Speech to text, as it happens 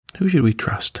Who should we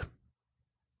trust?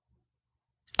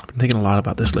 I've been thinking a lot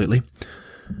about this lately.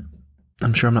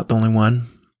 I'm sure I'm not the only one.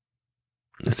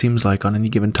 It seems like on any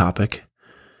given topic,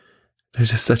 there's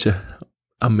just such an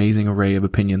amazing array of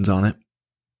opinions on it.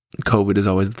 COVID is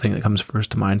always the thing that comes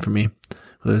first to mind for me,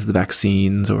 whether it's the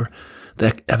vaccines or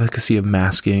the efficacy of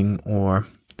masking or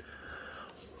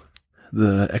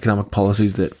the economic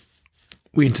policies that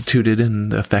we instituted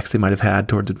and the effects they might have had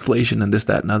towards inflation and this,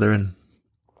 that, and other. And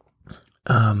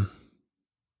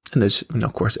as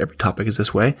of course, every topic is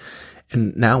this way.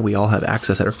 And now we all have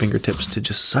access at our fingertips to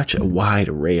just such a wide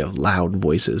array of loud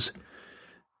voices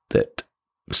that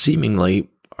seemingly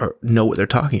know what they're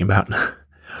talking about.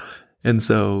 And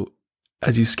so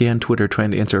as you scan Twitter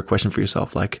trying to answer a question for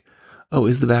yourself, like, oh,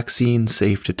 is the vaccine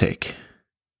safe to take?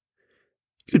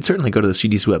 You could certainly go to the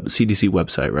CDC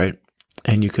website, right?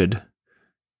 And you could,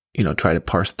 try to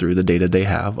parse through the data they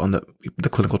have on the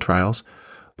clinical trials.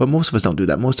 But most of us don't do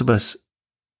that. Most of us,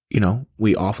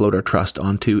 we offload our trust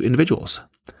onto individuals,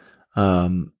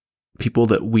 people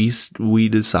that we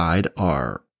decide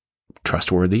are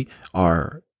trustworthy,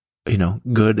 are,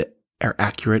 good, are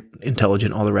accurate,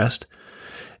 intelligent, all the rest.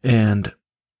 And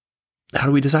how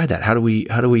do we decide that? How do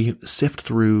we sift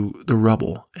through the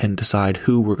rubble and decide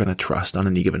who we're going to trust on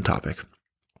any given topic?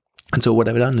 And so what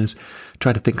I've done is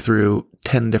try to think through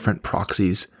 10 different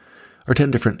proxies or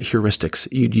 10 different heuristics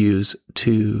you'd use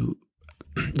to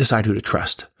decide who to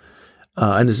trust.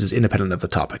 And this is independent of the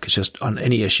topic. It's just on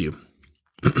any issue.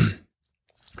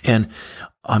 And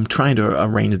I'm trying to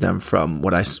arrange them from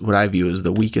what I view as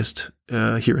the weakest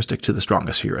heuristic to the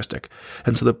strongest heuristic.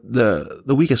 And so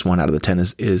the weakest one out of the 10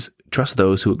 is trust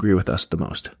those who agree with us the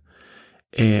most.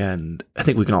 And I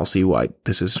think we can all see why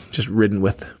this is just ridden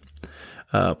with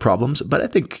problems. But I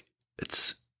think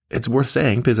it's worth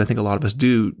saying because I think a lot of us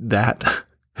do that.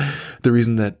 The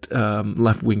reason that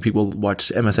left-wing people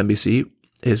watch MSNBC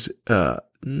is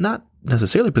not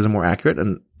necessarily because they're more accurate,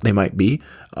 and they might be.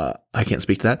 I can't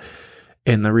speak to that.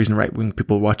 And the reason right-wing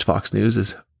people watch Fox News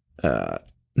is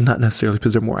not necessarily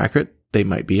because they're more accurate. They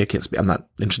might be. I'm not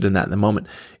interested in that in the moment.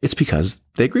 It's because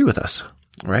they agree with us,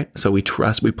 right? So we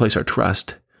place our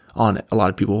trust on, a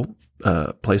lot of people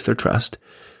place their trust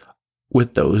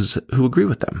with those who agree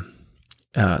with them.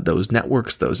 Those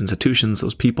networks, those institutions,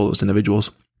 those people, those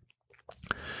individuals.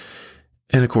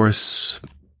 And of course,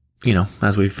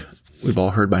 as we've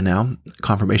all heard by now,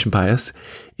 confirmation bias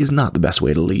is not the best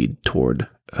way to lead toward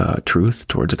truth,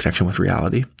 towards a connection with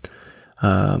reality.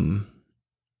 And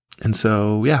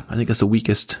so, I think that's the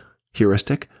weakest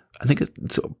heuristic. I think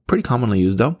it's pretty commonly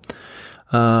used, though.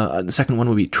 The second one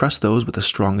would be trust those with the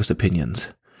strongest opinions.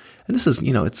 And this is,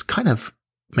 it's kind of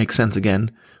makes sense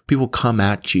again. People come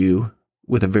at you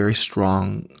with a very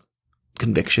strong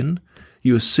conviction.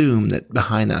 You assume that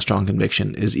behind that strong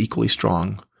conviction is equally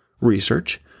strong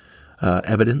research,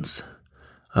 evidence,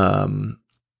 and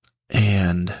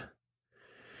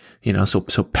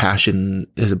so passion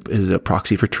is a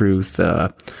proxy for truth.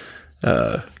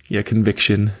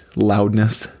 Conviction,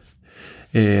 loudness,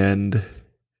 and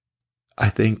I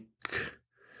think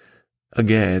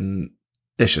again,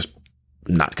 it's just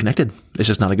not connected. It's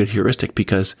just not a good heuristic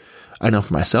because I know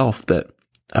for myself that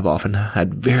I've often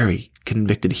had very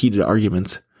convicted, heated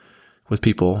arguments with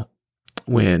people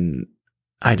when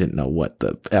I didn't know what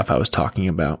the F I was talking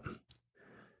about.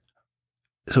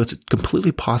 So it's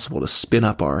completely possible to spin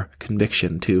up our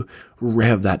conviction, to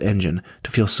rev that engine,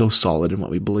 to feel so solid in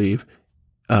what we believe,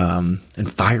 and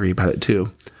fiery about it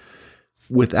too,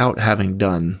 without having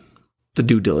done the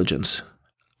due diligence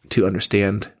to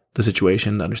understand the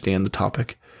situation, understand the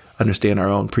topic, understand our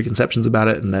own preconceptions about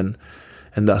it, and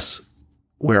thus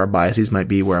where our biases might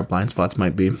be, where our blind spots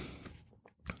might be.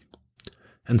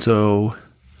 And so,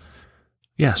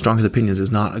 strongest opinions is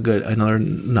another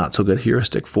not so good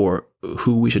heuristic for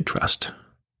who we should trust.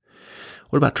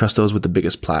 What about trust those with the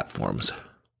biggest platforms?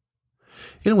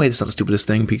 In a way, it's not the stupidest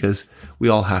thing because we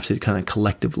all have to kind of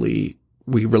collectively,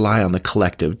 we rely on the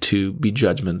collective to make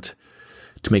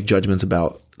judgments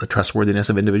about the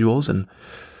trustworthiness of individuals. And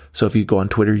so if you go on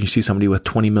Twitter, you see somebody with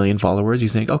 20 million followers, you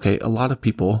think, okay, a lot of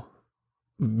people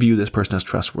view this person as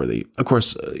trustworthy. Of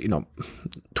course,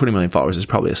 20 million followers is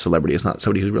probably a celebrity. It's not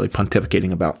somebody who's really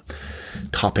pontificating about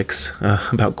topics,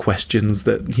 about questions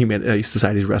that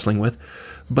society is wrestling with.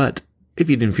 But if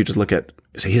you just look at,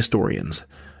 say, historians,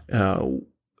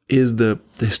 is the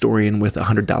historian with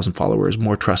 100,000 followers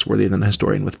more trustworthy than a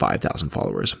historian with 5,000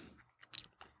 followers?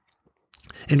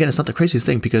 And again, it's not the craziest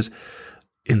thing because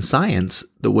in science,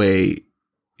 the way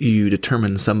you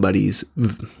determine somebody's,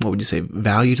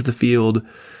 value to the field,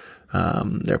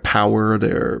 their power,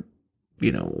 their,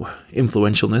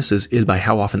 influentialness is by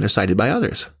how often they're cited by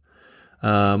others.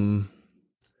 And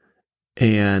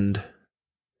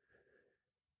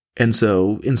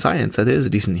so in science, that is a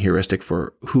decent heuristic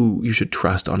for who you should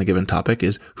trust on a given topic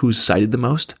is who's cited the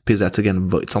most, because that's, again,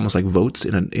 it's almost like votes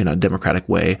in a democratic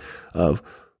way of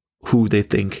who they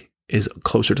think is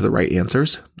closer to the right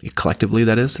answers, collectively,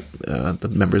 that is, the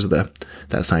members of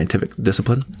that scientific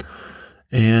discipline.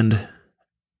 And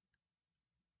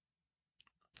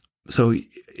so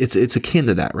it's akin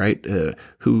to that, right?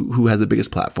 Who has the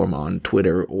biggest platform on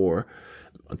Twitter, or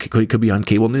it could be on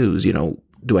cable news,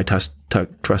 do I trust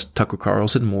Tucker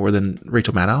Carlson more than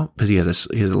Rachel Maddow because he has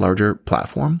a larger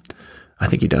platform? I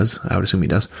think he does. I would assume he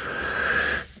does.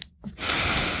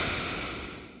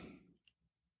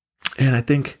 And I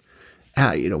think,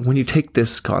 when you take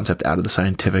this concept out of the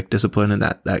scientific discipline and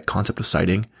that concept of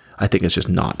citing, I think it's just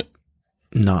not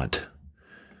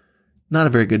a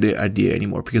very good idea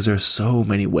anymore, because there are so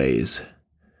many ways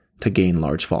to gain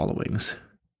large followings.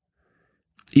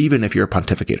 Even if you're a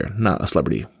pontificator, not a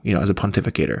celebrity, as a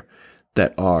pontificator,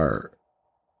 that have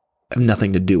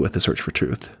nothing to do with the search for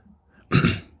truth.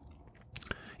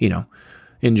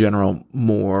 In general,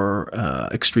 more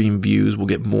extreme views will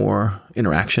get more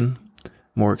interaction.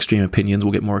 More extreme opinions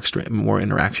will get more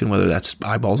interaction, whether that's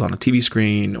eyeballs on a TV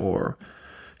screen or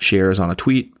shares on a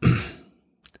tweet.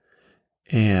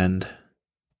 And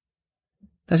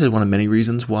that's just one of many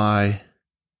reasons why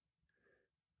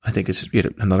I think it's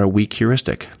another weak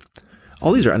heuristic.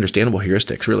 All these are understandable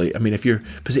heuristics, really. I mean,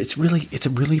 because it's a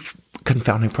really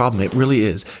confounding problem. It really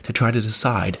is, to try to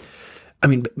decide. I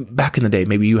mean, back in the day,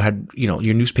 maybe you had,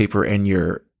 your newspaper and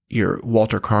your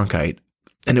Walter Cronkite,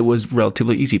 and it was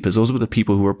relatively easy because those were the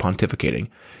people who were pontificating.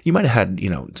 You might have had,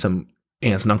 some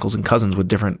aunts and uncles and cousins with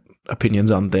different opinions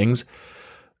on things.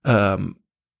 But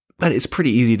it's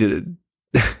pretty easy to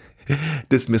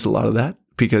dismiss a lot of that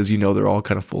because, they're all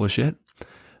kind of full of shit.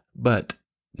 But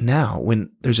now, when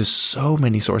there's just so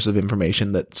many sources of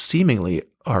information that seemingly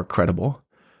are credible,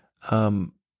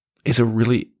 it's a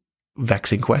really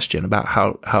vexing question about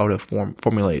how to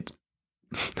formulate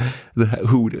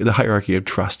the hierarchy of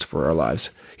trust for our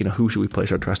lives. Who should we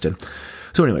place our trust in?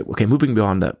 So anyway, okay, moving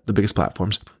beyond the biggest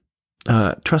platforms,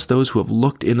 trust those who have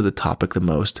looked into the topic the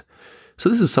most. So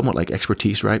this is somewhat like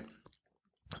expertise, right?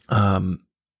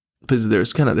 Because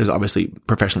there's obviously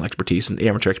professional expertise and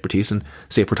amateur expertise. And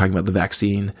say if we're talking about the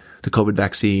vaccine, the COVID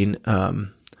vaccine,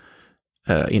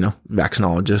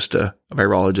 vaccinologist, a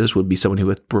virologist would be someone who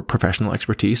with professional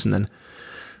expertise, and then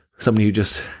somebody who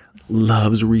just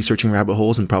loves researching rabbit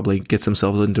holes and probably gets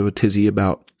themselves into a tizzy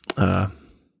about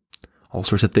all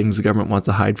sorts of things the government wants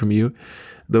to hide from you.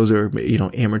 Those are,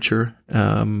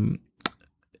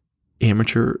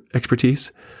 amateur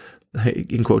expertise,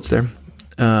 in quotes there.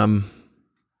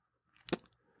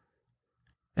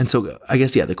 And so I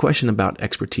guess, the question about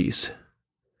expertise,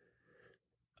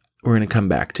 we're going to come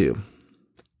back to.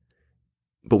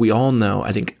 But we all know,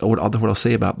 I think, what I'll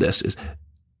say about this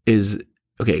is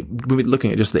okay, we're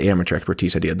looking at just the amateur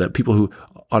expertise idea, the people who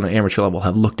on an amateur level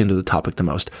have looked into the topic the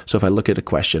most. So if I look at a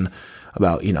question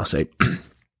about, say,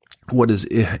 what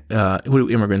do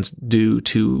immigrants do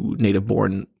to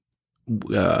native-born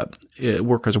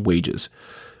workers' wages?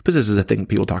 Because this is a thing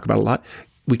people talk about a lot.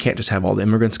 We can't just have all the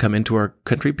immigrants come into our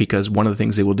country, because one of the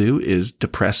things they will do is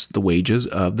depress the wages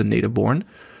of the native-born.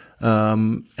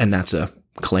 And that's a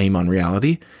claim on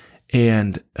reality.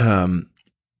 And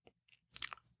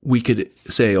we could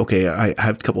say, okay, I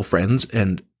have a couple friends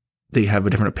and they have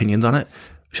different opinions on it.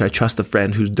 Should I trust the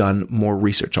friend who's done more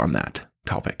research on that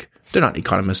topic? They're not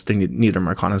economists. Neither of them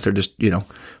are economists. They're just,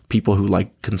 people who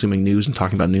like consuming news and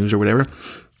talking about news or whatever.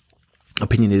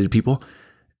 Opinionated people.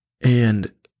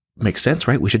 And makes sense,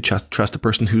 right? We should trust the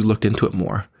person who's looked into it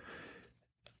more.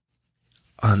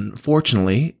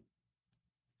 Unfortunately,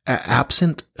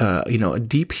 absent, a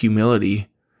deep humility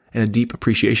and a deep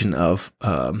appreciation of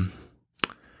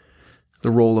the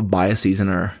role of biases in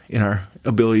our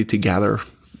ability to gather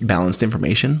balanced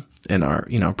information, and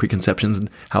our preconceptions and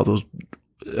how those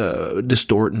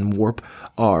distort and warp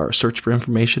our search for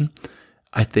information,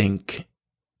 I think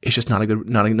it's just not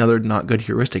good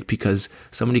heuristic, because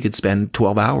somebody could spend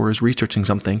 12 hours researching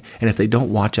something, and if they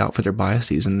don't watch out for their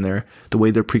biases and the way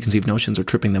their preconceived notions are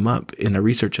tripping them up in their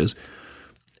researches,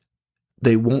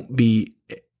 they won't be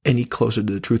any closer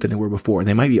to the truth than they were before.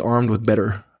 They might be armed with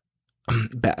better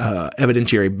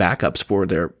evidentiary backups for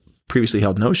their previously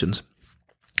held notions,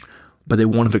 but they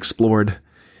won't have explored.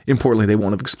 Importantly, they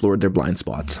won't have explored their blind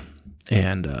spots,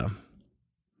 and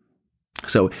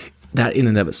so. That in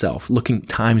and of itself,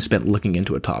 time spent looking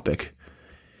into a topic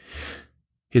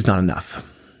is not enough.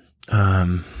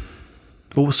 But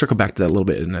we'll circle back to that a little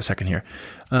bit in a second here.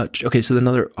 Okay, so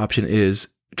another option is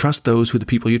trust those who the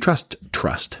people you trust.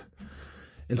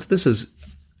 And so this is,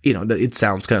 it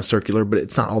sounds kind of circular, but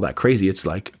it's not all that crazy. It's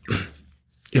like,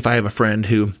 if I have a friend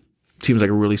who seems like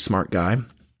a really smart guy,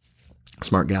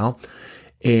 smart gal,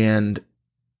 and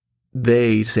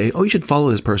they say, oh, you should follow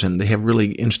this person. They have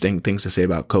really interesting things to say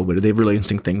about COVID. Or they have really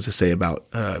interesting things to say about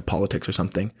politics or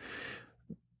something.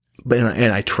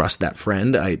 And I trust that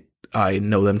friend. I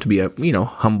know them to be a,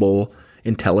 humble,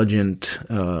 intelligent,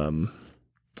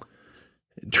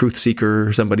 truth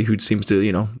seeker, somebody who seems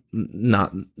to,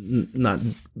 not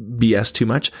BS too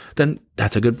much. Then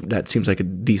that seems like a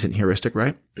decent heuristic,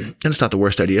 right? And it's not the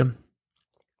worst idea.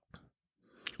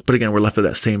 But again, we're left with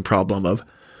that same problem of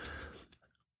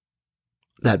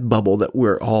that bubble that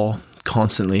we're all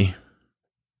constantly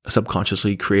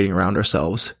subconsciously creating around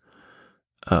ourselves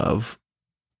of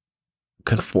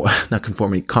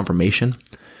confirmation.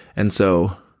 And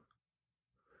so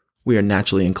we are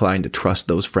naturally inclined to trust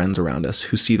those friends around us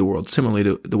who see the world similarly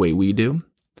to the way we do,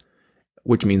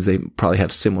 which means they probably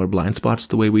have similar blind spots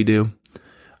the way we do.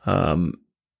 And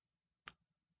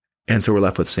so we're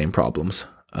left with the same problems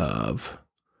of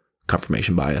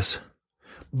confirmation bias.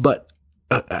 But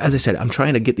as I said, I'm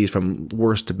trying to get these from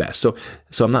worst to best. So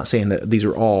I'm not saying that these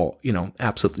are all,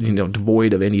 absolutely,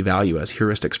 devoid of any value as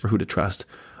heuristics for who to trust.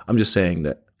 I'm just saying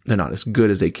that they're not as good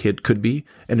as they could be.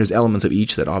 And there's elements of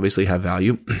each that obviously have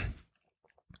value.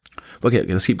 Okay,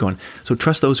 let's keep going. So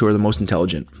trust those who are the most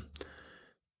intelligent.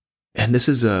 And this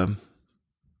is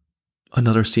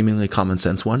another seemingly common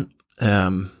sense one.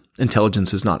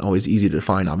 Intelligence is not always easy to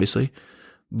define, obviously.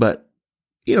 But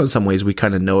in some ways we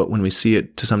kind of know it when we see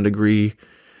it to some degree.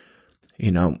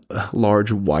 A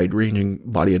large, wide-ranging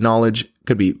body of knowledge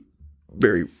could be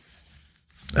very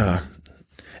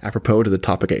apropos to the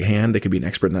topic at hand. They could be an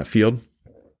expert in that field.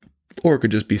 Or it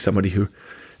could just be somebody who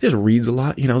just reads a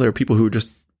lot. There are people who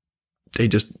they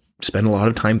just spend a lot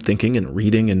of time thinking and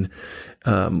reading, and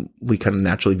we kind of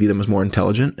naturally view them as more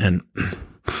intelligent. And,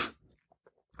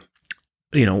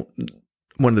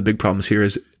 one of the big problems here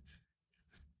is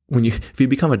if you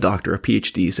become a doctor, a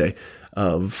PhD, say,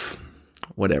 of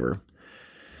whatever,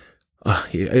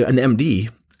 an MD,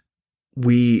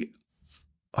 we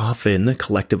often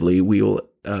collectively we will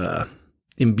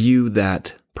imbue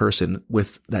that person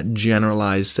with that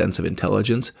generalized sense of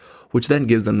intelligence, which then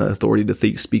gives them the authority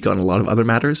to speak on a lot of other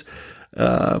matters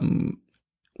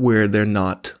where they're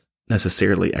not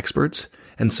necessarily experts.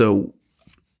 And so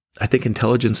I think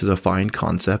intelligence is a fine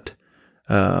concept.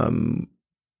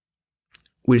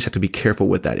 We just have to be careful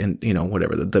with that, and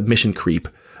the mission creep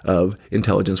of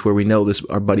intelligence, where we know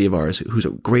our buddy of ours who's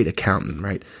a great accountant,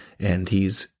 right? And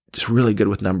he's just really good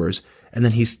with numbers. And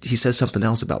then he says something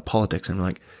else about politics, and we're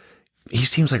like, he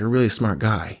seems like a really smart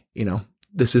guy.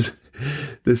 This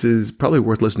is probably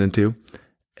worth listening to.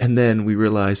 And then we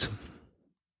realize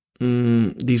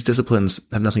these disciplines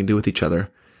have nothing to do with each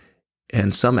other,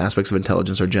 and some aspects of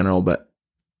intelligence are general, but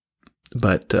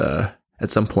at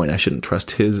some point I shouldn't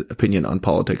trust his opinion on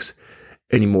politics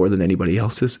any more than anybody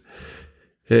else's.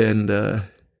 And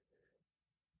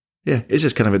it's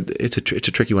just kind of it's a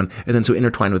tricky one. And then so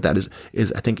intertwined with that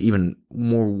is I think even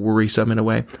more worrisome in a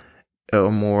way,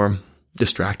 or more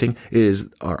distracting, is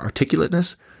our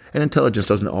articulateness. And intelligence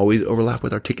doesn't always overlap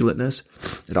with articulateness.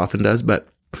 It often does, but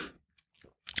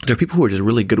there are people who are just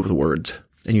really good with words,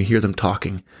 and you hear them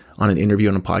talking on an interview,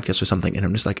 on a podcast or something, and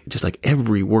I'm just like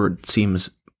every word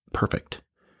seems perfect.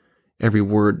 Every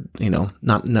word,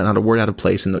 not a word out of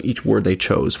place, and each word they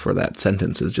chose for that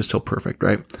sentence is just so perfect,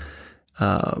 right?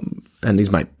 And these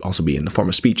might also be in the form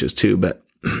of speeches too, but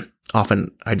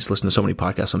often I just listen to so many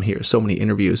podcasts, I'm here, so many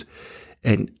interviews,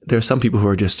 and there are some people who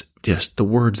are just the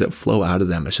words that flow out of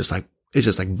them. It's just like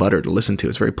butter to listen to.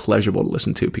 It's very pleasurable to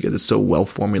listen to because it's so well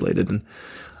formulated, and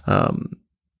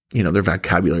their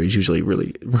vocabulary is usually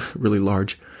really, really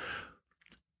large.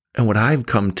 And what I've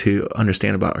come to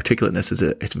understand about articulateness is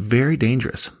that it's very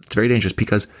dangerous. It's very dangerous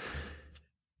because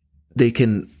they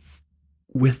can,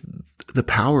 with the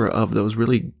power of those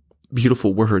really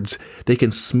beautiful words, they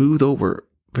can smooth over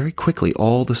very quickly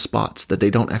all the spots that they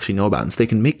don't actually know about. And so they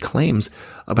can make claims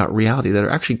about reality that are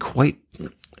actually quite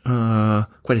a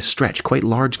stretch, quite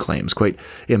large claims, quite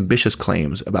ambitious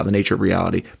claims about the nature of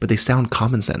reality, but they sound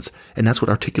common sense. And that's what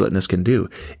articulateness can do,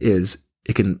 is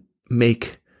it can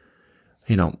make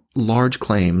large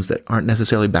claims that aren't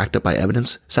necessarily backed up by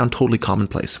evidence sound totally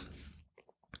commonplace.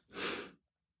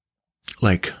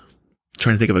 Like,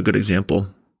 trying to think of a good example.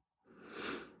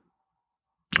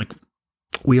 Like,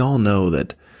 we all know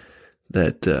that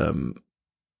I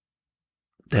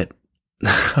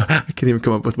can't even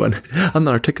come up with one. I'm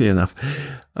not articulate enough.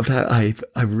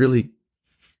 I've really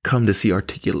come to see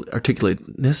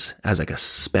articulateness as like a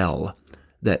spell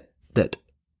that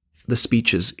the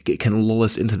speeches can lull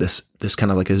us into this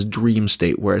kind of like this dream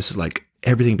state where it's like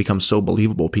everything becomes so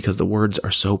believable because the words are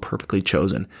so perfectly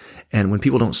chosen. And when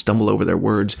people don't stumble over their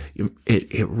words,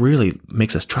 it really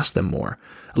makes us trust them more,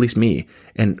 at least me.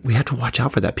 And we have to watch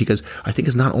out for that, because I think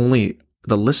it's not only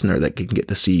the listener that can get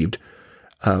deceived,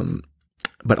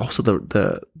 but also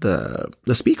the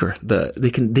speaker. They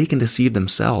can deceive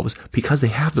themselves because they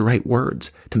have the right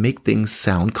words to make things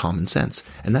sound common sense.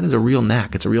 And that is a real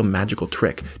knack. It's a real magical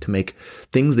trick to make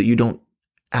things that you don't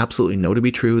absolutely know to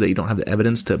be true, that you don't have the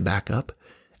evidence to back up,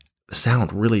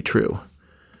 sound really true.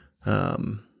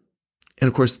 And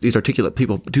of course, these articulate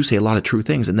people do say a lot of true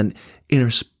things, and then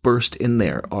interspersed in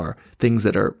there are things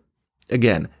that are,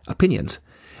 again, opinions.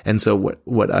 And so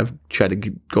what I've tried to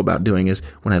go about doing is,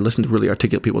 when I listen to really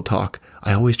articulate people talk,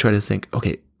 I always try to think,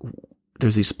 okay,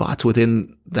 there's these spots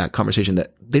within that conversation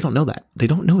that they don't know that. They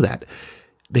don't know that.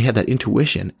 They have that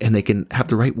intuition, and they can have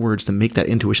the right words to make that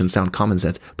intuition sound common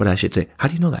sense. But I should say, how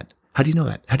do you know that? How do you know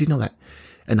that? How do you know that?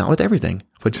 And not with everything,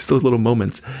 but just those little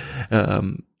moments.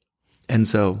 And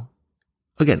so,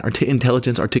 again,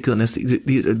 intelligence, articulateness,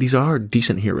 these are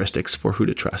decent heuristics for who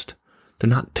to trust. They're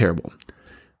not terrible,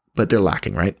 but they're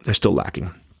lacking, right? They're still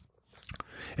lacking.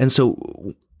 And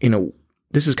so,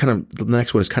 this is kind of, the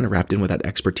next one is kind of wrapped in with that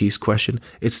expertise question.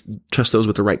 It's trust those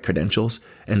with the right credentials.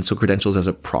 And so credentials as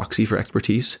a proxy for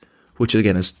expertise, which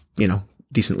again is,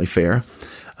 decently fair.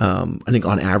 I think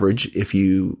on average, if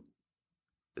you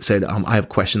said, I have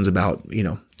questions about,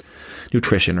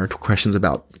 nutrition, or questions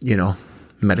about,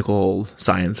 medical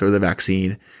science or the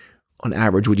vaccine, on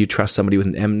average, would you trust somebody with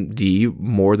an MD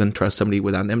more than trust somebody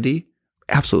without an MD?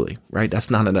 Absolutely, right?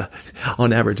 That's not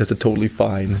on average, that's a totally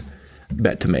fine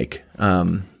bet to make.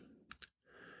 And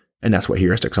that's what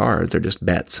heuristics are. They're just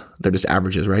bets. They're just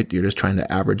averages, right? You're just trying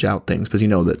to average out things, because you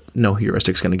know that no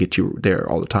heuristic is going to get you there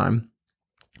all the time.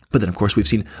 But then, of course, we've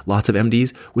seen lots of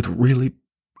MDs with really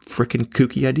freaking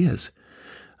kooky ideas.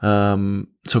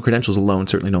 So credentials alone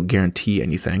certainly don't guarantee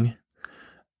anything.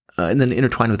 And then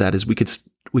intertwined with that is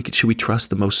should we trust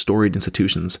the most storied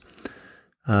institutions?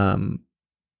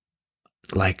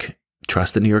 Like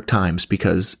trust the New York Times,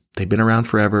 because they've been around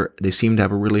forever. They seem to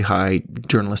have a really high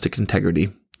journalistic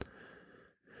integrity.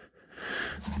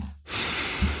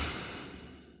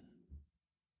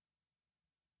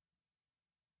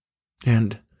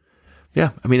 And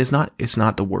yeah, I mean, it's not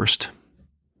the worst.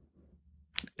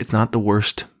 It's not the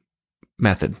worst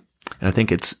method. And I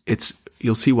think it's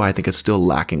you'll see why I think it's still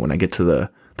lacking when I get to the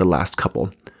last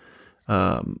couple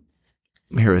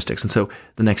heuristics. And so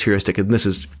the next heuristic, and this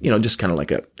is, just kind of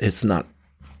like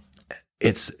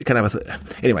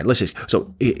anyway, let's just,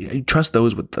 so trust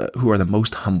those who are the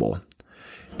most humble.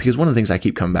 Because one of the things I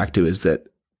keep coming back to is that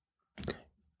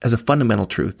as a fundamental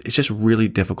truth, it's just really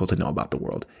difficult to know about the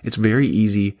world. It's very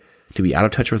easy to be out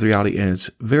of touch with reality, and it's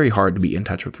very hard to be in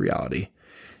touch with reality,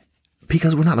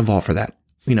 because we're not evolved for that.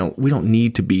 We don't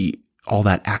need to be all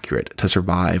that accurate to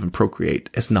survive and procreate.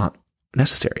 It's not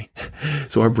necessary.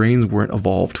 So our brains weren't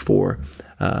evolved for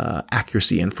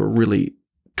accuracy and for really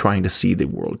trying to see the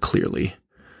world clearly.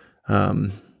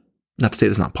 Not to say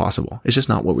it's not possible. It's just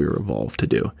not what we were evolved to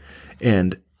do.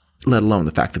 And let alone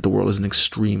the fact that the world is an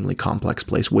extremely complex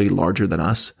place, way larger than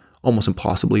us, almost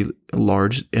impossibly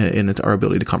large in our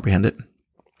ability to comprehend it,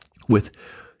 with,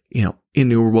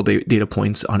 innumerable data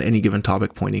points on any given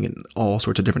topic pointing in all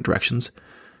sorts of different directions.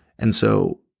 And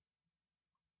so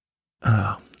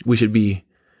we should be,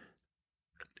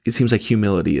 it seems like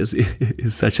humility is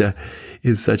such a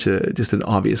just an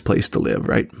obvious place to live,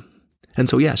 right? And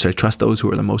so, yeah, should I trust those who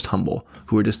are the most humble,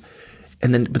 who are just,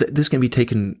 but this can be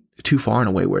taken too far in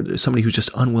a way where there's somebody who's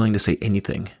just unwilling to say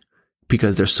anything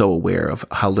because they're so aware of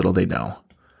how little they know.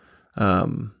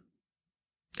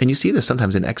 And you see this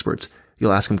sometimes in experts.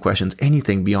 You'll ask them questions,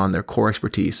 anything beyond their core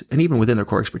expertise. And even within their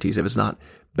core expertise, if it's not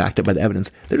backed up by the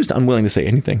evidence, they're just unwilling to say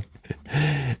anything.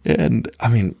 And I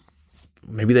mean,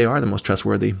 maybe they are the most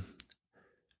trustworthy.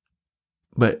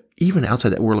 But even outside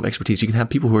that world of expertise, you can have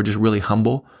people who are just really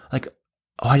humble. Like,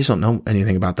 oh, I just don't know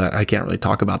anything about that. I can't really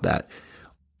talk about that.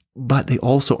 But they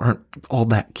also aren't all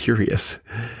that curious.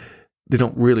 They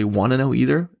don't really want to know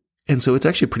either. And so it's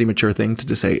actually a pretty mature thing to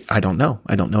just say, I don't know.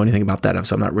 I don't know anything about that.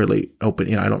 So I'm not really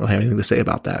open. I don't really have anything to say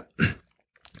about that.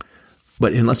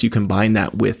 But unless you combine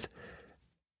that with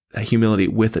a humility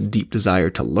with a deep desire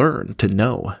to learn, to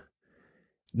know,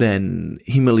 then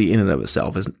humility in and of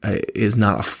itself is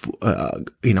not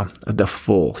the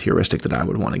full heuristic that I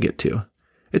would want to get to.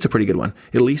 It's a pretty good one.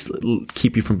 At least it'll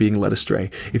keep you from being led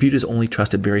astray. If you just only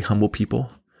trusted very humble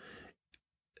people,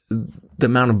 the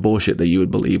amount of bullshit that you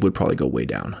would believe would probably go way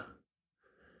down.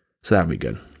 So that would be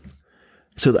good.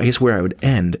 So I guess where I would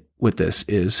end with this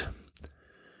is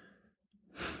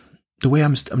the way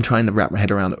I'm trying to wrap my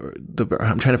head around,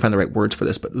 I'm trying to find the right words for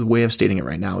this, but the way I'm stating it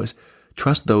right now is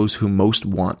trust those who most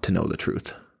want to know the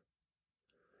truth.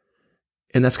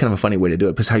 And that's kind of a funny way to do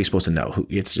it, because how are you supposed to know?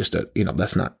 It's just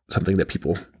that's not something that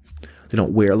people, they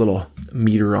don't wear a little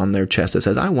meter on their chest that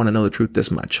says, I want to know the truth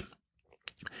this much.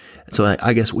 So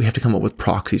I guess we have to come up with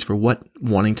proxies for what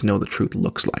wanting to know the truth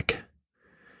looks like.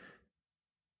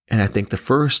 And I think the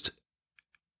first,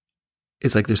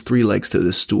 it's like there's 3 legs to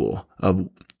this stool of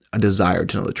a desire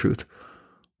to know the truth.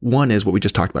 One is what we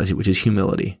just talked about, which is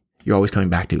humility. You're always coming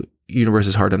back to, universe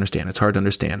is hard to understand. It's hard to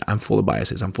understand. I'm full of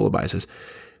biases.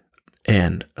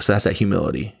 And so that's that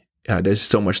humility. There's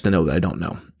so much to know that I don't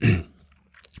know.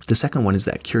 The second one is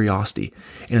that curiosity.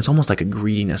 And it's almost like a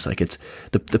greediness. Like it's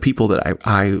the people that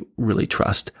I really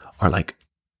trust are like,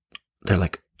 they're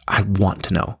like, I want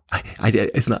to know.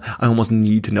 It's not, I almost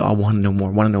need to know. I want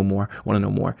to know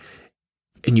more.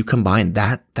 And you combine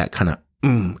that kind of,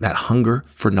 that hunger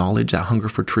for knowledge, that hunger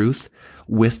for truth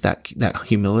with that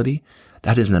humility.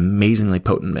 That is an amazingly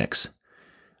potent mix.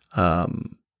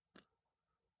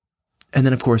 And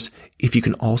then, of course, if you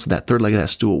can also, that third leg of that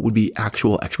stool would be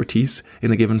actual expertise in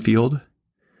the given field.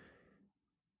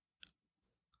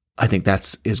 I think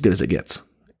that's as good as it gets.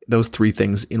 Those 3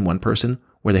 things in one person,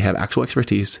 where they have actual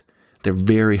expertise, they're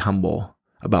very humble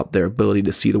about their ability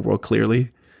to see the world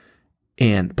clearly,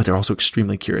 but they're also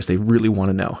extremely curious. They really want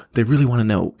to know. They really want to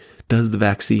know, does the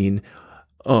vaccine,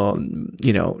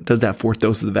 does that 4th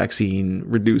dose of the vaccine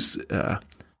reduce the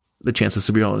chance of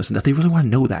severe illness? And that they really want to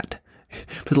know that.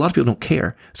 Because a lot of people don't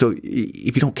care. So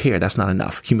if you don't care, that's not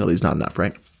enough. Humility is not enough,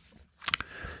 right?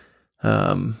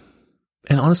 And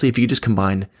honestly, if you just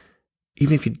combine,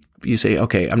 even if you say,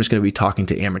 okay, I'm just going to be talking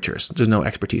to amateurs, there's no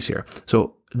expertise here.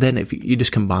 So then if you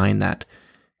just combine that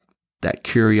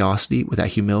curiosity with that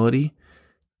humility,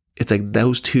 it's like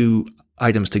those 2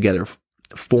 items together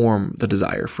form the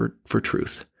desire for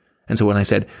truth. And so when I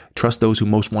said, trust those who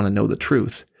most want to know the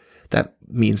truth, that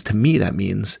means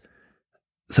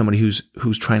somebody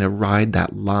who's trying to ride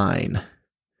that line,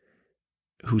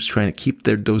 who's trying to keep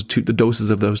the doses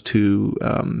of those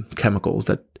 2 chemicals,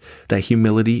 that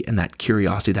humility and that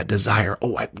curiosity, that desire,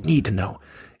 I need to know,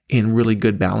 in really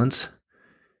good balance.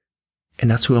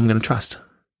 And that's who I'm going to trust.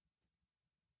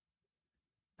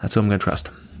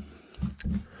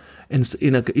 And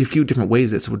in a few different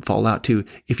ways, this would fall out too.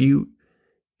 If you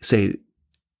say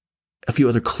a few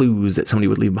other clues that somebody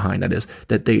would leave behind, that is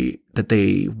that they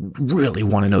really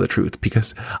want to know the truth,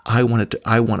 because I want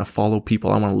to follow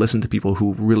people. I want to listen to people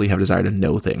who really have a desire to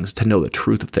know things, to know the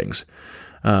truth of things.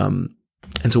 And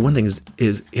so one thing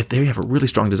is if they have a really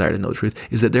strong desire to know the truth,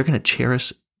 is that they're going to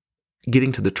cherish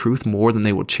getting to the truth more than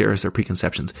they will cherish their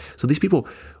preconceptions. So these people,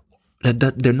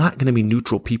 they're not going to be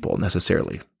neutral people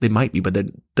necessarily. They might be, but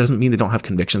that doesn't mean they don't have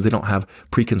convictions. They don't have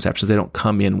preconceptions. They don't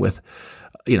come in with,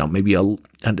 maybe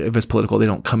and if it's political, they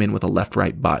don't come in with a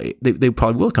left-right bias. They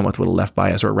probably will come with a left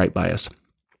bias or a right bias.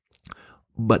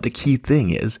 But the key thing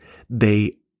is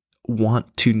they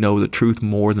want to know the truth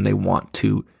more than they want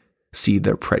to see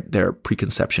their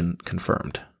preconception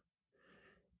confirmed.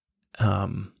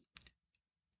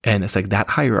 And it's like that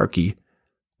hierarchy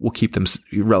will keep them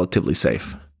relatively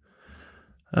safe.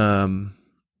 So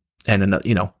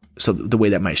the way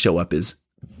that might show up is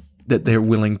that they're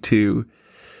willing to,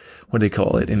 what do they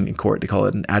call it in court? They call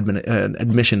it an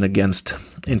admission against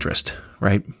interest,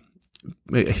 right?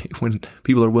 When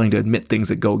people are willing to admit things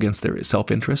that go against their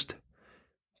self-interest,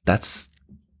 that's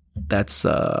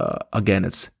again,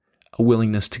 it's a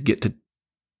willingness to get to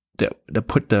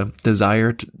put the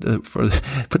desire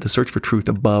put the search for truth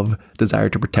above desire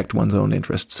to protect one's own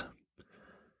interests.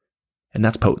 And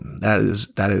that's potent. That is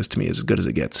to me as good as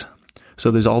it gets.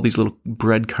 So there's all these little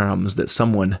breadcrumbs that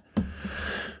someone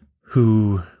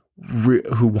who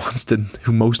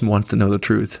most wants to know the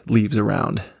truth leaves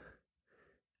around.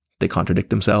 They contradict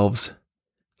themselves.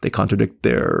 They contradict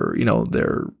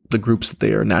the groups that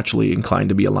they are naturally inclined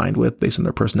to be aligned with based on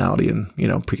their personality and,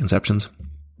 preconceptions.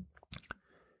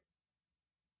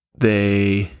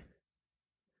 They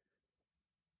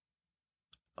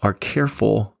are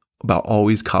careful about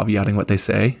always caveating what they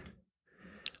say,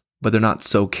 but they're not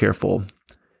so careful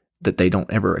that they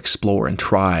don't ever explore and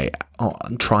try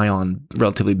on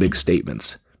relatively big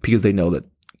statements, because they know that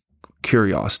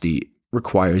curiosity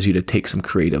requires you to take some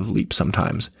creative leaps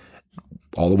sometimes,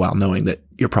 all the while knowing that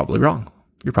you're probably wrong.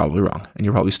 You're probably wrong, and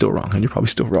you're probably still wrong, and you're probably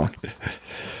still wrong.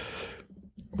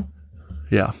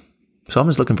 Yeah. So I'm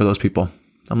just looking for those people.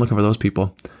 I'm looking for those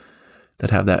people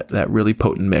that have that really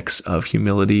potent mix of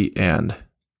humility and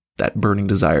that burning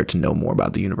desire to know more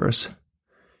about the universe.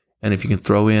 And if you can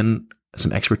throw in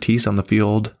some expertise on the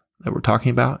field that we're talking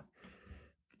about,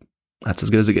 that's as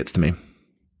good as it gets to me.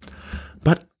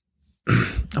 But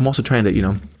I'm also trying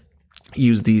to,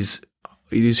 use these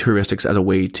heuristics as a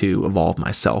way to evolve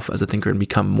myself as a thinker and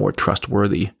become more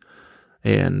trustworthy.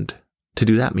 And to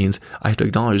do that means I have to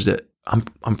acknowledge that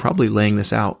I'm probably laying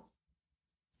this out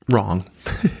wrong,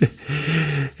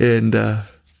 and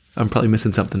I'm probably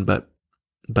missing something. But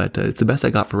it's the best I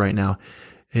got for right now.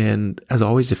 And as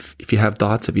always, if you have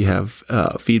thoughts, if you have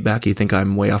feedback, you think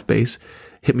I'm way off base,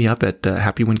 hit me up at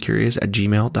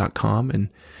happywhencurious@gmail.com. And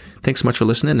thanks so much for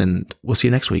listening, and we'll see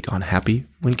you next week on Happy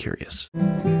When Curious.